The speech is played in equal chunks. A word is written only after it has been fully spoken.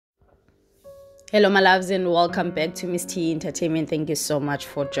Hello my loves and welcome back to Miss T Entertainment. Thank you so much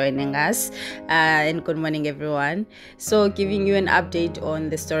for joining us and good morning everyone. So giving you an update on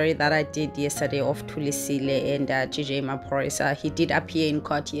the story that I did yesterday of Thuli and GJ Maporisa. He did appear in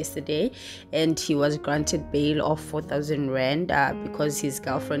court yesterday and he was granted bail of 4,000 rand because his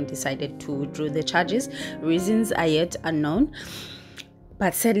girlfriend decided to withdraw the charges. Reasons are yet unknown.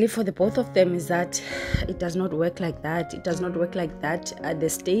 But sadly for the both of them is that it does not work like that. It does not work like that. The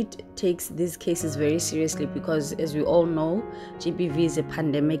state takes these cases very seriously because, as we all know, GBV is a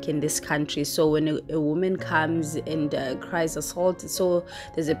pandemic in this country. So when a woman comes and cries assault, so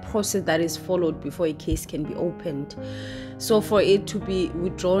there's a process that is followed before a case can be opened. So for it to be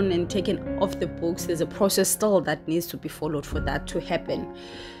withdrawn and taken off the books, there's a process still that needs to be followed for that to happen.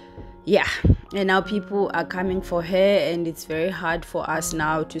 Yeah, and now people are coming for her and it's very hard for us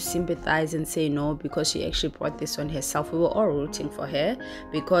now to sympathize and say no because she actually brought this on herself. We were all rooting for her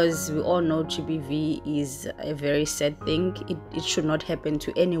because we all know GBV is a very sad thing. It should not happen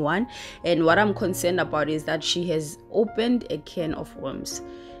to anyone, and what I'm concerned about is that she has opened a can of worms,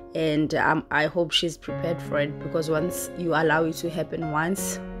 and I hope she's prepared for it, because once you allow it to happen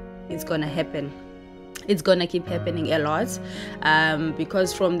once, it's gonna happen. It's gonna keep happening a lot,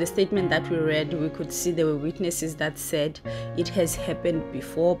 because from the statement that we read, we could see there were witnesses that said it has happened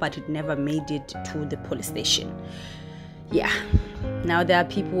before but it never made it to the police station. Yeah, now there are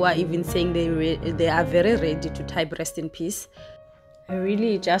people who are even saying they are very ready to type rest in peace. I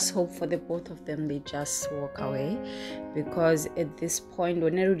really just hope for the both of them they just walk away, because at this point,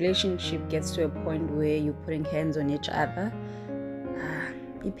 when a relationship gets to a point where you're putting hands on each other,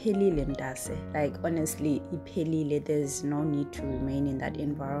 like honestly, there's no need to remain in that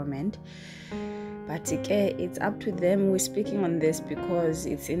environment. But it's up to them. We're speaking on this because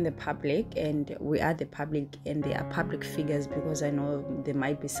it's in the public and we are the public and they are public figures, because I know there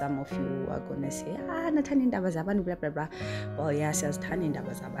might be some of you who are gonna say blah blah blah. Well, yes,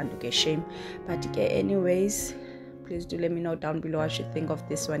 shame. But anyways, please do let me know down below what you think of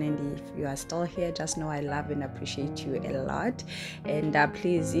this one, and if you are still here, just know I love and appreciate you a lot. And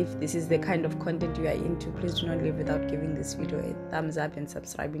please, if this is the kind of content you are into, please do not leave without giving this video a thumbs up and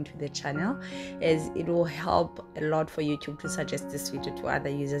subscribing to the channel, as it will help a lot for YouTube to suggest this video to other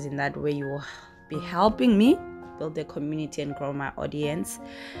users. In that way you will be helping me build a community and grow my audience.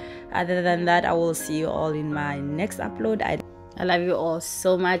 Other than that, I will see you all in my next upload. I love you all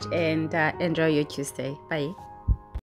so much, and enjoy your Tuesday. Bye.